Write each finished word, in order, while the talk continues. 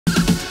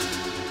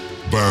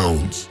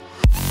bounds.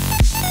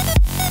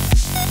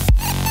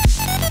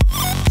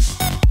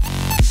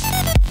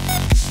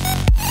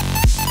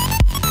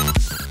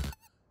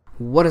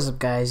 What is up,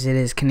 guys? It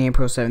is Canadian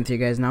Pro 73,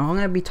 guys. Now I'm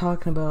going to be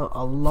talking about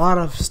a lot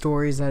of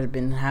stories that have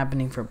been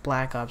happening for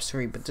Black Ops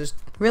 3, but there's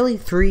really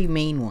three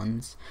main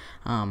ones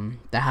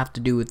that have to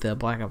do with the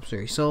Black Ops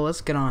 3. So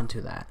let's get on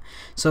to that.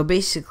 So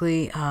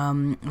basically,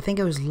 I think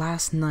it was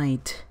last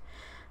night,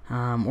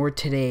 or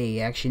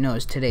today, actually no,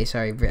 it's today,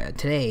 sorry,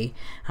 today,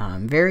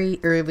 very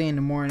early in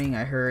the morning,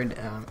 I heard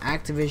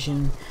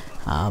Activision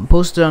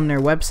posted on their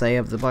website,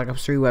 of the Black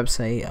Ops 3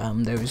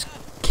 website, there was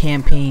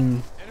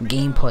campaign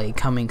gameplay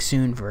coming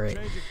soon for it.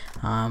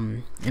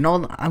 And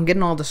I'm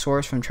getting all the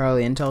source from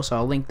Charlie Intel, so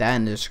I'll link that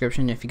in the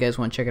description if you guys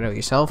want to check it out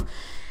yourself.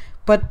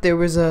 But there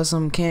was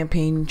some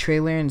campaign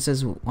trailer, and it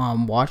says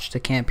watch the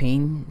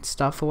campaign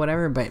stuff or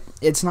whatever, but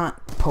it's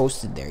not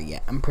posted there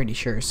yet, I'm pretty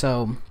sure.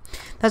 So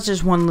that's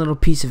just one little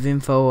piece of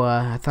info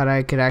I thought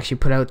I could actually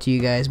put out to you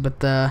guys.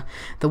 But the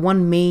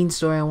one main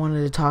story I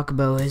wanted to talk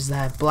about is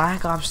that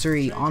Black Ops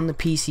 3 on the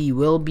PC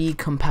will be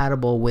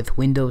compatible with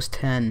Windows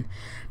 10.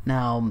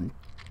 Now,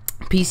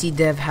 PC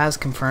Dev has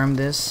confirmed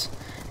this.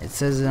 It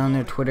says it on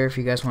their Twitter if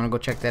you guys want to go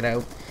check that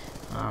out.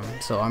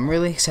 So I'm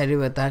really excited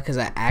about that, because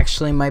I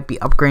actually might be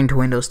upgrading to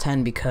Windows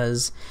 10,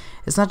 because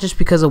it's not just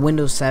because of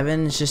Windows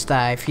 7, it's just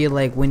that I feel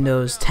like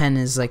Windows 10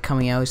 is like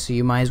coming out, so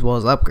you might as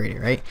well upgrade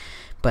it, right?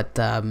 But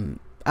I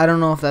don't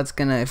know if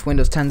if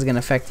Windows 10 is gonna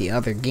affect the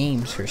other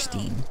games for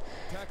Steam.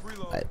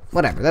 But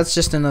whatever, that's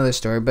just another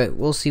story, but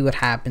we'll see what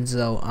happens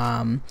though.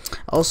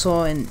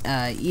 Also, an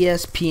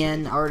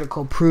ESPN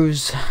article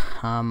provides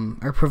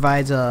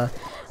a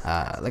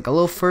like a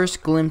little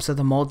first glimpse of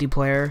the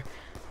multiplayer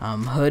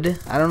HUD.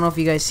 I don't know if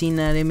you guys seen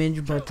that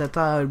image, but I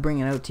thought I would bring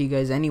it out to you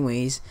guys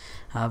anyways,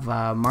 of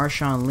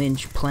Marshawn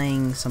Lynch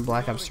playing some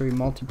Black Ops 3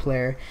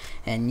 multiplayer,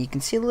 and you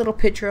can see a little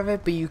picture of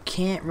it, but you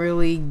can't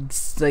really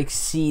like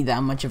see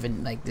that much of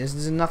it. Like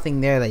there's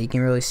nothing there that you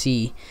can really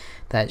see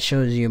that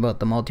shows you about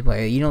the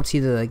multiplayer. You don't see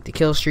the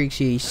kill streaks.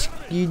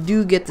 You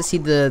do get to see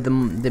the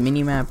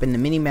mini map, and the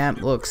mini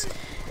map looks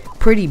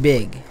pretty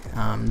big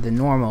than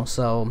normal.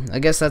 So I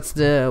guess that's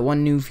the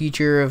one new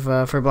feature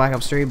of for Black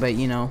Ops 3. But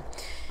you know,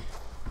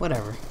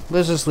 whatever.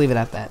 Let's just leave it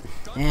at that.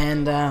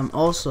 And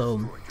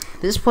also,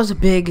 this was a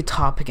big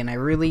topic, and I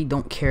really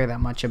don't care that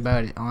much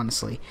about it,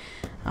 honestly.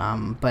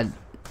 But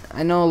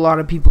I know a lot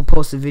of people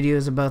posted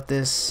videos about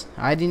this.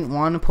 I didn't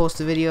want to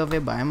post a video of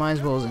it, but I might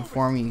as well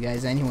inform you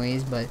guys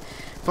anyways. But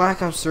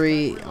Black Ops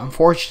 3,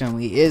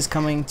 unfortunately, is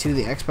coming to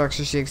the Xbox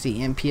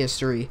 360 and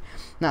PS3.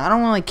 Now, I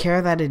don't really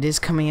care that it is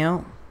coming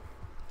out.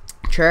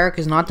 Treyarch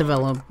is not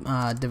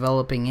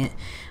developing it.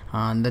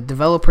 The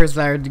developers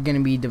that are going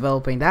to be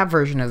developing that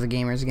version of the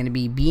game are going to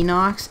be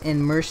Beanox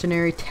and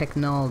Mercenary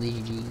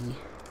Technology.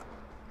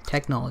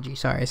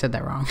 Sorry, I said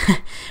that wrong.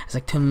 I was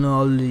like,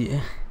 technology.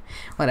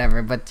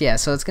 Whatever, but yeah,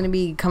 so it's going to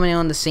be coming out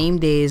on the same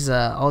day as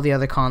all the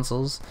other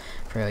consoles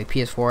for like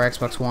PS4,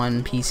 Xbox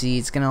One, PC.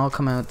 It's going to all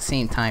come out at the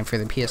same time for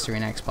the PS3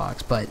 and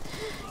Xbox, but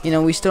you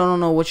know, we still don't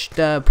know which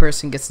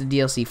person gets the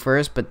DLC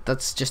first, but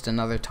that's just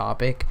another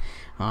topic.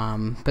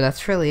 But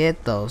that's really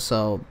it though.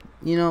 So,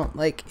 you know,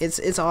 like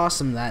it's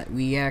awesome that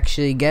we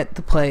actually get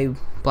to play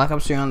Black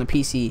Ops 3 on the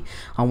PC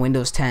on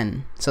Windows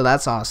 10. So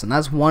that's awesome.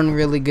 That's one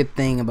really good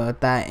thing about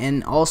that.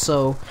 And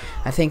also,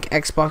 I think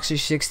Xbox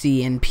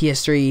 360 and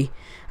PS3,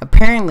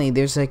 apparently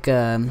there's like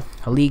a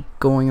leak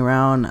going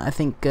around. I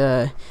think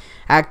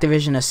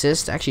Activision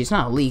Assist, actually it's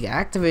not a leak,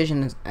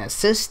 Activision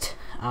Assist,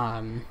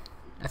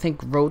 I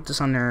think wrote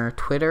this on their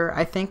Twitter,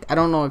 I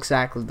don't know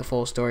exactly the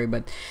full story,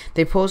 but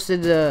they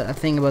posted a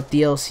thing about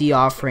DLC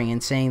offering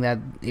and saying that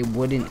it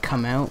wouldn't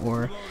come out,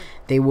 or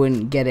they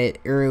wouldn't get it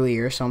early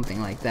or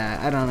something like that.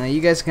 I don't know. You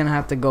guys are gonna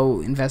have to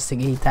go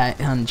investigate that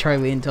on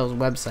Charlie Intel's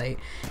website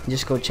and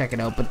just go check it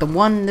out. But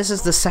this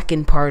is the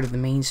second part of the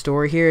main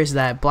story here, is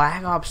that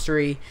Black Ops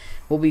 3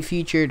 will be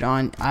featured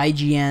on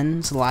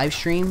IGN's live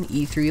stream,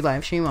 E3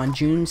 live stream, on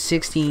June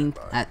 16th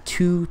at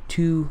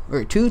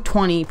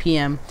 2:20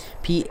 p.m.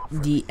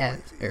 PDS.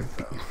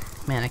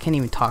 Man, I can't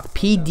even talk.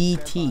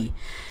 PDT. It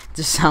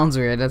just sounds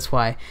weird. That's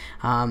why.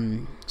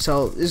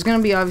 So there's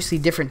gonna be obviously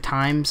different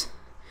times.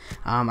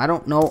 I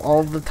don't know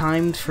all the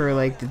times for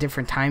like the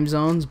different time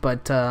zones,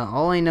 but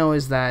all I know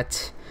is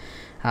that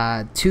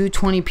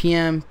 2:20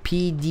 p.m.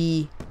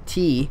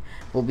 PDT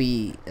will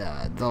be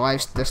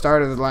the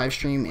start of the live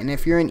stream, and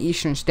if you're in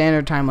Eastern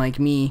Standard Time like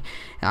me,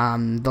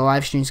 the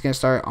live stream is gonna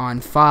start on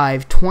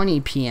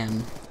 5:20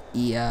 p.m.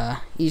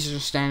 Eastern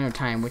Standard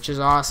Time, which is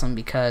awesome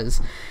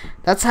because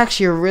that's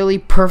actually a really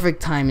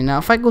perfect time. And now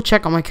if I go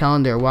check on my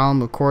calendar while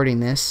I'm recording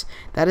this,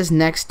 that is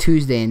next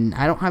Tuesday, and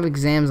I don't have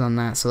exams on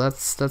that, so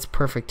that's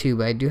perfect too.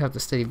 But I do have to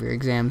study for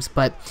exams,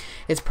 but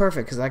it's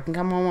perfect because I can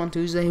come home on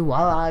Tuesday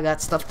while I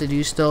got stuff to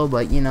do still,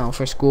 but you know,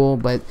 for school,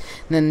 but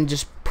then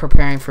just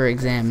preparing for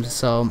exams.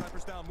 So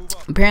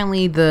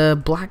apparently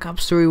the Black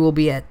Ops 3 will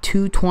be at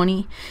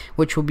 2:20,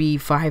 which will be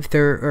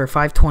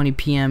 5:20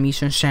 p.m.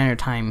 Eastern Standard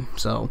Time.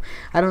 So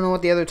I don't know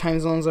what the other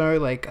time zones are,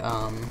 like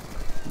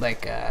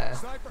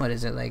what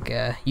is it, like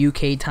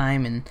UK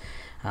time and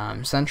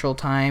Central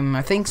Time.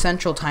 I think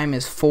Central Time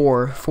is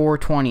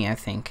 4:20. I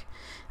think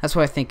that's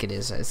what I think it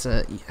is. It's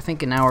I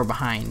think an hour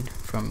behind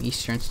from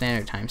Eastern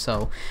Standard Time.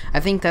 So I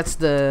think that's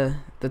the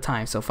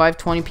time. So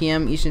 5:20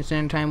 p.m. Eastern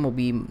Standard Time will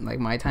be like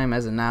my time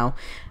as of now.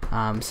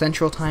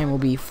 Central Time will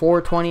be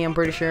 4:20. I'm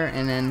pretty sure,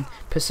 and then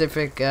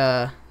Pacific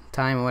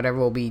time or whatever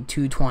will be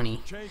 2:20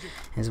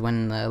 is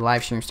when the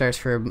live stream starts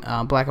for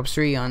Black Ops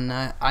 3 on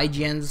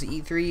IGN's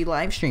E3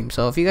 live stream.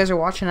 So if you guys are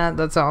watching that,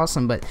 that's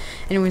awesome. But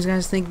anyways,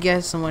 guys, thank you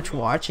guys so much for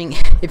watching.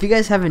 If you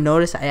guys haven't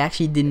noticed, I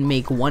actually didn't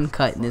make one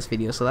cut in this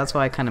video, so that's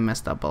why I kind of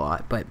messed up a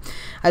lot. But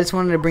I just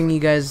wanted to bring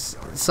you guys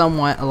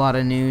somewhat a lot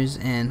of news,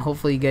 and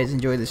hopefully you guys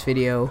enjoyed this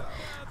video.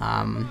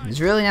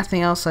 There's really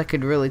nothing else I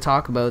could really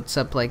talk about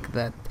except like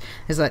that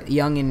there's that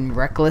Young and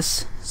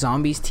Reckless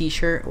Zombies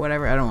t-shirt,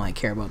 whatever. I don't really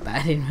care about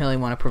that. I didn't really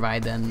want to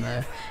provide that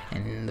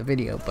in the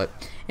video. But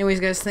anyways,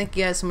 guys, thank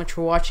you guys so much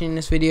for watching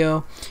this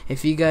video.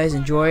 If you guys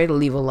enjoyed,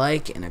 leave a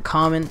like and a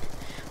comment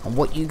on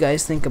what you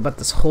guys think about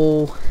this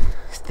whole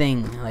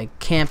thing, like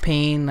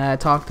campaign that I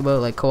talked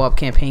about, like co-op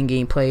campaign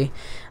gameplay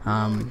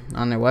on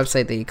their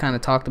website. They kind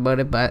of talked about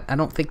it, but I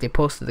don't think they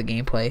posted the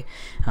gameplay.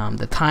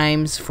 The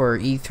times for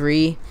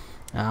E3,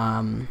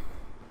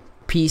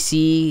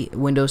 PC,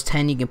 Windows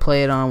 10 you can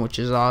play it on, which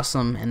is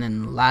awesome, and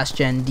then last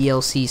gen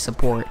DLC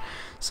support.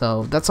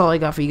 So that's all I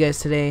got for you guys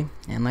today,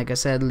 and like I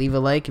said, leave a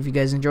like if you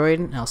guys enjoyed,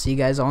 and I'll see you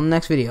guys on the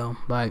next video.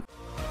 Bye.